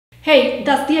Hey,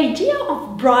 does the idea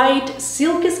of bright,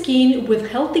 silky skin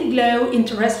with healthy glow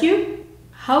interest you?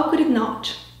 How could it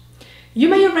not? You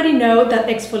may already know that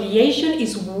exfoliation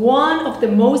is one of the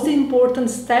most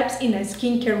important steps in a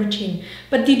skincare routine.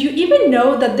 But did you even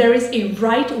know that there is a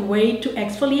right way to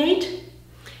exfoliate?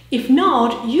 If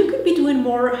not, you could be doing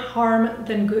more harm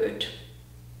than good.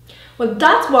 Well,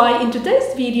 that's why in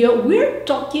today's video, we're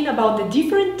talking about the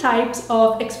different types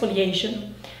of exfoliation.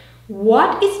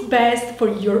 What is best for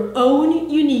your own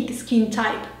unique skin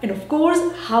type, and of course,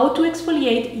 how to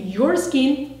exfoliate your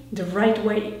skin the right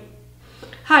way.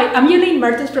 Hi, I'm Elaine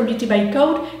Martins from Beauty by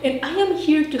Code, and I am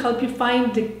here to help you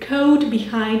find the code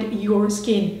behind your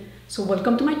skin. So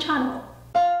welcome to my channel.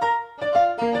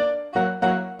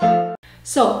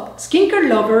 So, skincare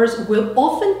lovers will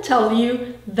often tell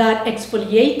you that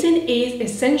exfoliating is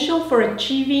essential for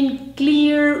achieving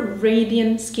clear,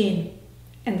 radiant skin,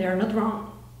 and they are not wrong.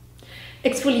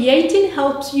 Exfoliating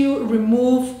helps you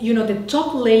remove, the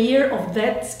top layer of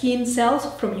dead skin cells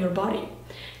from your body.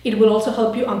 It will also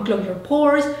help you unclog your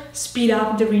pores, speed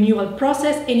up the renewal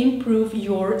process, and improve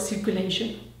your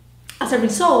circulation. As a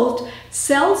result,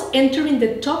 cells entering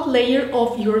the top layer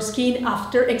of your skin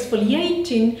after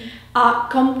exfoliating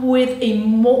come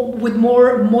with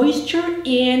more moisture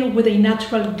and with a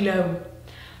natural glow.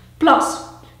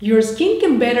 Plus, your skin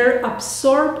can better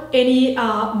absorb any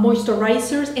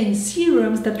moisturizers and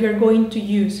serums that you are going to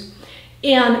use.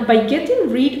 And by getting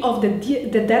rid of the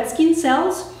dead skin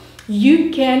cells,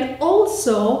 you can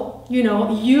also,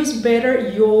 use better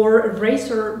your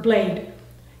razor blade.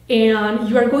 And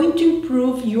you are going to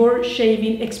improve your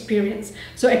shaving experience.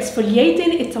 So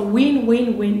exfoliating, it's a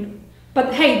win-win-win.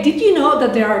 But hey, did you know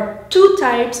that there are two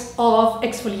types of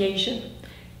exfoliation?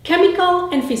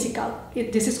 Chemical and physical.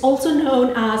 This is also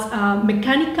known as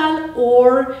mechanical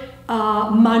or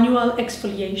manual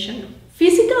exfoliation.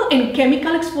 Physical and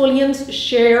chemical exfoliants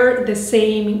share the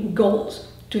same goals: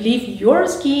 to leave your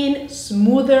skin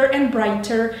smoother and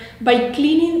brighter by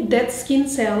cleaning dead skin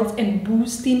cells and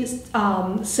boosting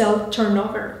cell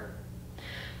turnover.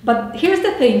 But here's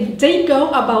the thing, they go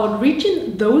about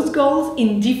reaching those goals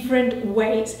in different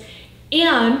ways,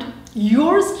 and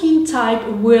your skin type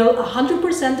will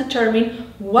 100%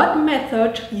 determine what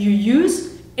method you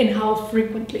use and how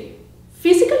frequently.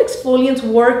 Physical exfoliants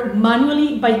work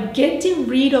manually by getting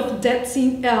rid of dead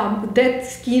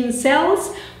skin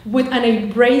cells with an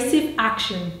abrasive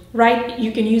action, right?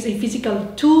 You can use a physical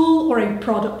tool or a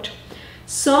product.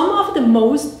 Some of the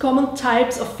most common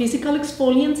types of physical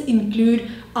exfoliants include,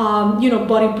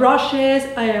 body brushes,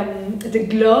 the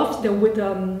gloves,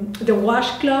 the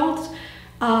washcloths.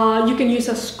 You can use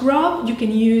a scrub, you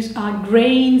can use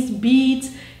grains,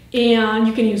 beads, and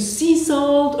you can use sea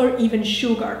salt or even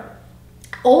sugar.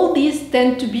 All these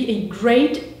tend to be a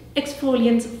great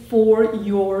exfoliant for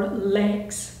your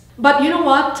legs. But you know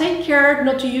what? Take care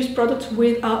not to use products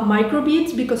with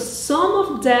microbeads, because some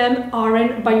of them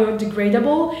aren't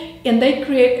biodegradable and they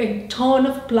create a ton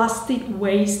of plastic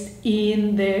waste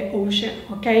in the ocean,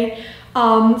 okay?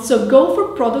 So go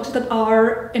for products that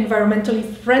are environmentally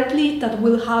friendly, that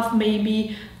will have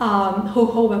maybe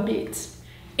jojoba beads.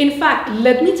 In fact,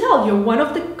 let me tell you, one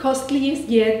of the costliest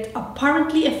yet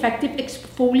apparently effective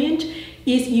exfoliant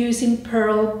is using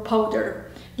pearl powder.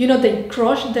 They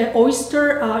crush the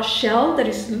oyster shell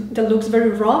that looks very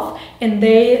rough, and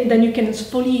then you can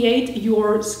exfoliate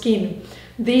your skin.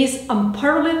 This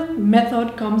unparalleled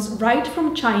method comes right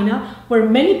from China, where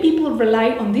many people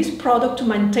rely on this product to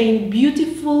maintain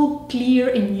beautiful, clear,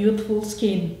 and youthful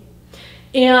skin.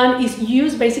 And it's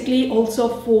used basically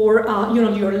also for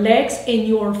your legs and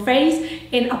your face,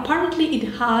 and apparently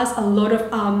it has a lot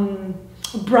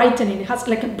of brightening. It has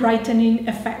like a brightening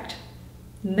effect.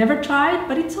 Never tried,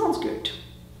 but it sounds good.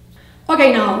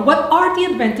 Okay, now, what are the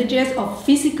advantages of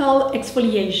physical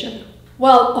exfoliation?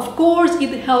 Well, of course,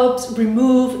 it helps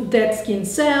remove dead skin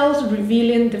cells,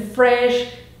 revealing the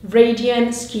fresh,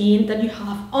 radiant skin that you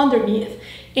have underneath,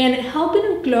 and helping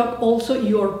unclog also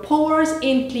your pores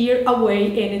and clear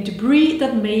away any debris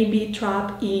that may be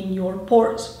trapped in your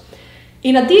pores.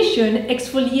 In addition,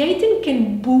 exfoliating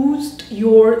can boost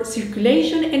your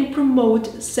circulation and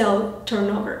promote cell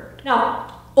turnover. Now,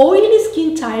 oily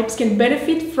skin types can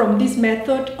benefit from this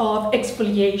method of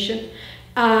exfoliation,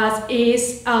 as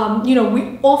is,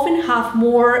 we often have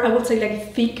more, I would say,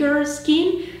 like thicker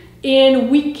skin,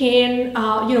 and we can,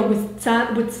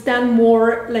 withstand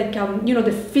more like,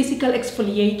 the physical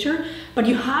exfoliator. But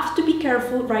you have to be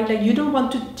careful, right? Like, you don't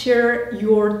want to tear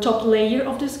your top layer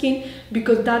of the skin,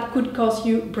 because that could cause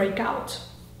you breakout.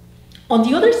 On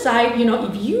the other side,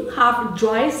 if you have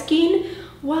dry skin,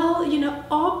 Well,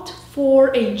 opt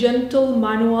for a gentle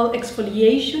manual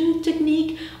exfoliation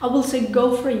technique. I will say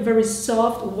go for a very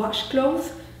soft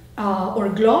washcloth or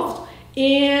glove,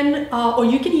 and or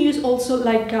you can use also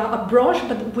like a brush,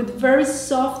 but with very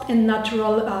soft and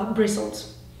natural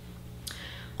bristles.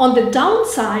 On the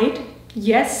downside,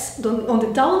 yes, on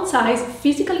the downside,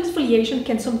 physical exfoliation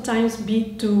can sometimes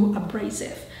be too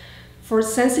abrasive for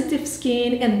sensitive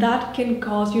skin, and that can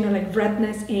cause, like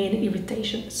redness and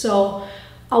irritation. So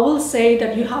I will say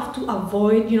that you have to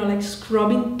avoid, like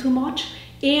scrubbing too much,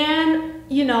 and,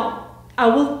 I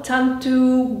will tend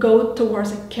to go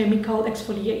towards a chemical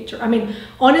exfoliator. I mean,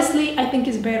 honestly, I think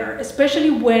it's better, especially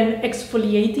when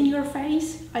exfoliating your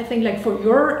face. I think like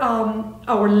for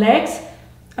our legs,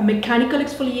 a mechanical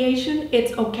exfoliation,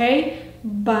 it's okay,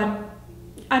 but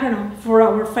I don't know, for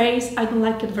our face, I don't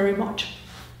like it very much.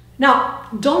 Now,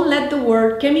 don't let the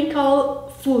word chemical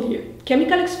fool you.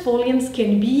 Chemical exfoliants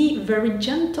can be very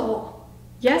gentle,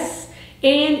 yes,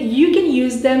 and you can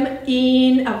use them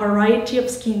in a variety of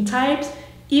skin types,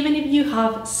 even if you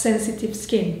have sensitive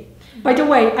skin. By the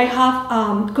way, I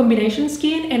have combination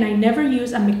skin, and I never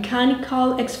use a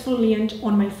mechanical exfoliant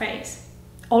on my face,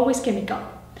 always chemical.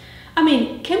 I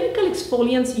mean, chemical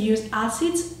exfoliants use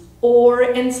acids or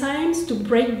enzymes to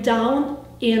break down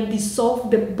and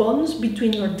dissolve the bonds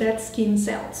between your dead skin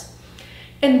cells.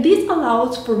 And this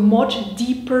allows for much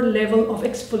deeper level of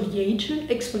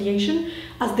exfoliation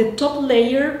as the top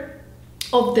layer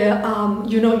of the,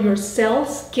 your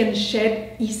cells can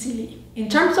shed easily. In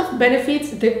terms of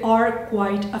benefits, there are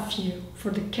quite a few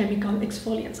for the chemical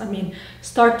exfoliants. I mean,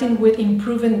 starting with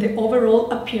improving the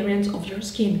overall appearance of your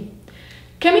skin.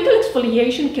 Chemical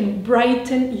exfoliation can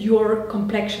brighten your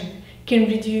complexion, can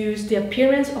reduce the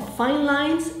appearance of fine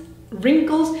lines,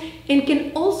 wrinkles, and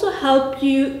can also help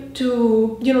you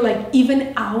to, like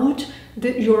even out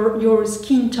your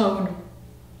skin tone,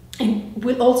 and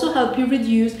will also help you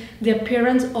reduce the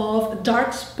appearance of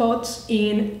dark spots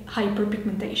in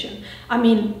hyperpigmentation. I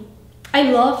mean, I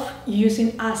love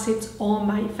using acids on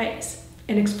my face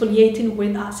and exfoliating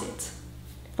with acids.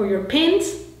 For your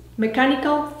pins,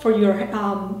 mechanical. For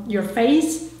your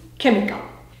face, chemical.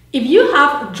 If you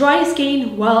have dry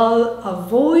skin, well,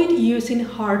 avoid using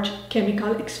harsh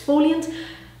chemical exfoliants,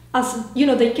 as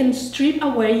they can strip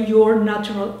away your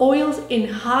natural oils and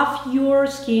have your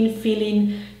skin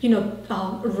feeling,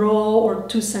 raw or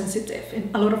too sensitive and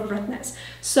a lot of redness.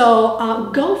 So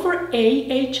go for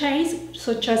AHAs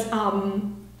such as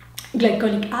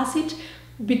glycolic acid,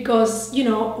 because it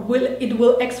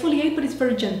will exfoliate, but it's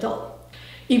very gentle.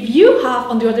 If you have,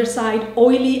 on the other side,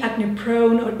 oily,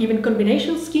 acne-prone, or even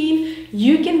combination skin,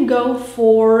 you can go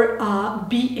for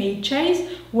BHAs,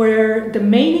 where the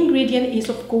main ingredient is,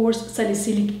 of course,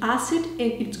 salicylic acid,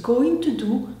 and it's going to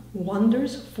do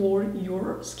wonders for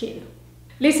your skin.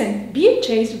 Listen,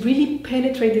 BHAs really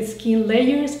penetrate the skin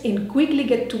layers and quickly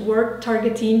get to work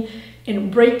targeting and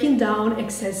breaking down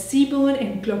excess sebum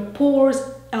and clogged pores,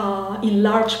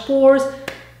 enlarged pores.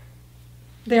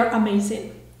 They're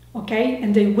amazing. Okay,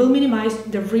 and they will minimize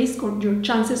the risk or your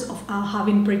chances of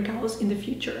having breakouts in the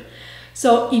future.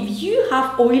 So if you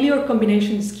have oily or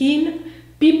combination skin,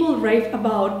 people rave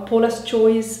about Paula's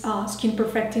Choice Skin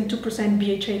Perfecting 2%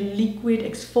 BHA liquid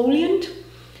exfoliant.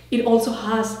 It also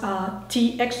has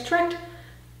tea extract.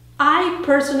 I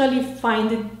personally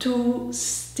find it too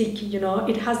sticky.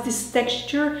 It has this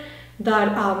texture that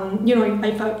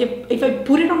if I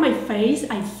put it on my face,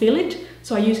 I feel it,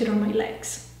 so I use it on my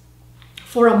legs.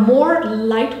 For a more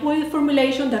lightweight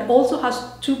formulation that also has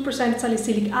 2%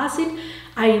 salicylic acid,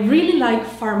 I really like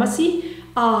Pharmacy.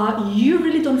 You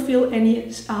really don't feel any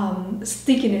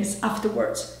stickiness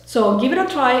afterwards. So give it a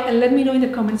try and let me know in the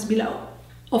comments below.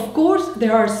 Of course,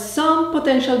 there are some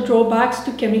potential drawbacks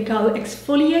to chemical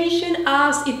exfoliation,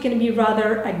 as it can be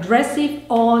rather aggressive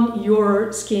on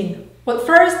your skin. Well,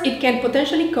 first, it can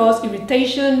potentially cause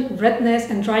irritation, redness,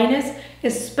 and dryness,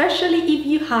 especially if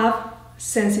you have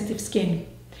sensitive skin.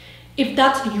 If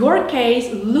that's your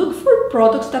case, look for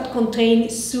products that contain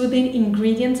soothing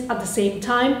ingredients at the same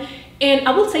time, and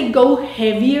I will say go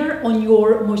heavier on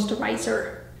your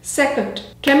moisturizer. Second,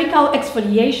 chemical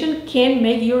exfoliation can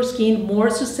make your skin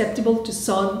more susceptible to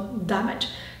sun damage,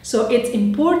 so it's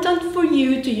important for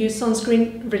you to use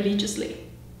sunscreen religiously.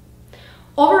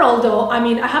 Overall though,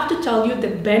 I have to tell you, the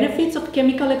benefits of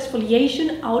chemical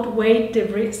exfoliation outweigh the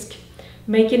risk,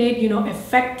 making it,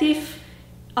 effective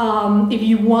if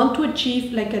you want to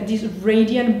achieve like this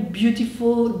radiant,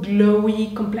 beautiful,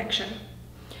 glowy complexion.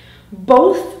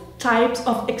 Both types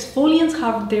of exfoliants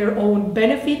have their own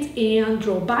benefits and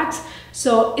drawbacks,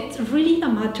 so it's really a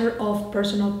matter of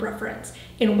personal preference.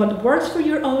 and what works for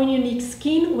your own unique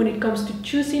skin when it comes to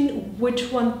choosing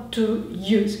which one to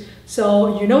use.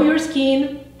 So you know your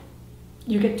skin,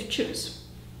 you get to choose.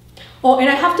 Oh, and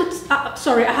I have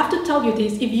to tell you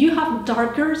this: if you have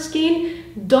darker skin,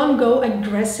 don't go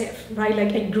aggressive, right?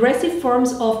 Like aggressive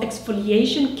forms of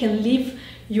exfoliation can leave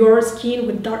your skin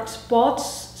with dark spots,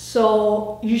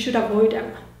 so you should avoid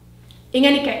them. In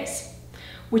any case,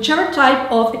 whichever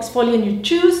type of exfoliant you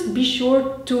choose, be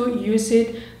sure to use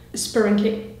it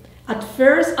sparingly. At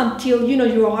first, until you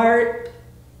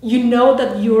know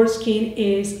that your skin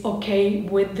is okay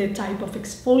with the type of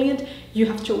exfoliant you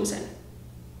have chosen.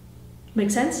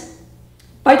 Make sense?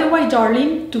 By the way,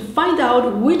 darling, to find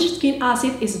out which skin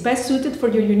acid is best suited for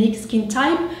your unique skin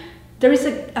type, there is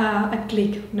a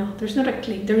click. No, there's not a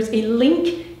click. There is a link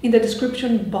in the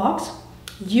description box.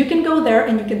 You can go there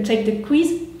and you can take the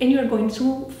quiz and you're going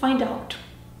to find out.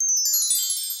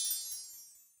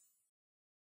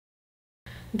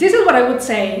 This is what I would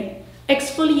say.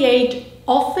 Exfoliate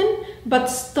often, but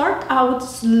start out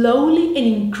slowly and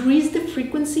increase the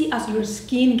frequency as your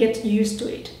skin gets used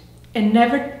to it. And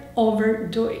never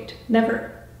overdo it.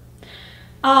 Never.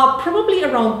 Probably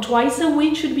around twice a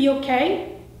week should be okay.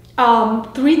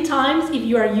 3 times if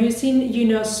you are using,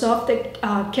 soft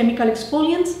chemical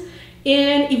exfoliants,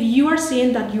 and if you are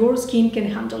seeing that your skin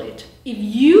can handle it. If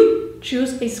you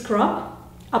choose a scrub,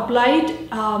 apply it,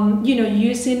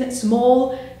 using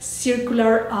small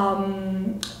circular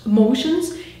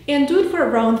motions, and do it for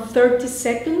around 30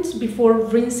 seconds before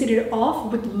rinsing it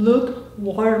off with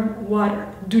lukewarm water.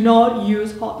 Do not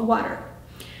use hot water.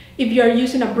 If you are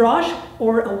using a brush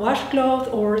or a washcloth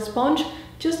or a sponge,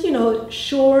 just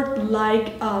short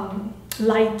light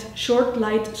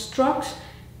strokes,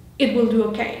 it will do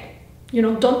okay.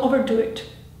 Don't overdo it.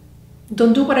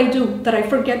 Don't do what I do, that I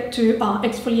forget to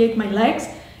exfoliate my legs,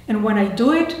 and when I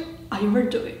do it, I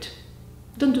overdo it.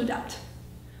 Don't do that.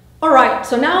 Alright,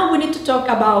 so now we need to talk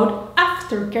about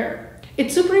aftercare.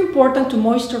 It's super important to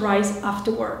moisturize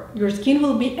afterward. Your skin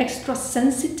will be extra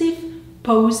sensitive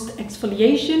post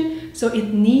exfoliation, so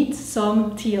it needs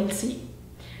some TLC.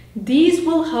 These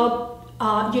will help,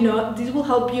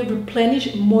 you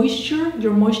replenish moisture,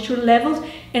 your moisture levels,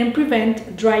 and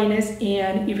prevent dryness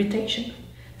and irritation.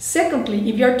 Secondly,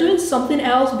 if you are doing something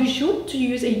else, be sure to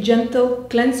use a gentle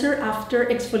cleanser after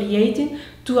exfoliating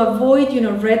to avoid,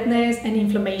 redness and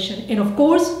inflammation. And of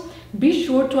course, be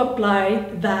sure to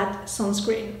apply that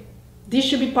sunscreen. This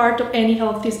should be part of any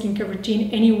healthy skincare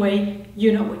routine anyway,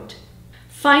 you know it.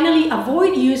 Finally,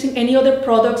 avoid using any other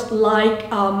products like,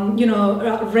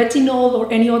 retinol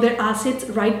or any other acids,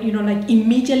 right? Like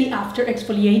immediately after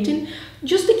exfoliating,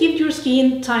 just to give your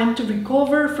skin time to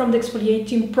recover from the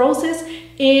exfoliating process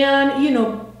and,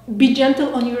 be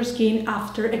gentle on your skin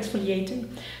after exfoliating.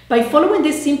 By following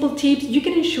these simple tips, you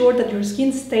can ensure that your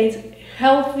skin stays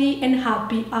healthy and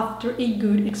happy after a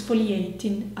good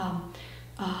exfoliating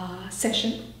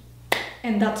session.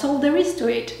 And that's all there is to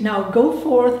it. Now go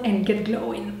forth and get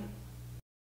glowing.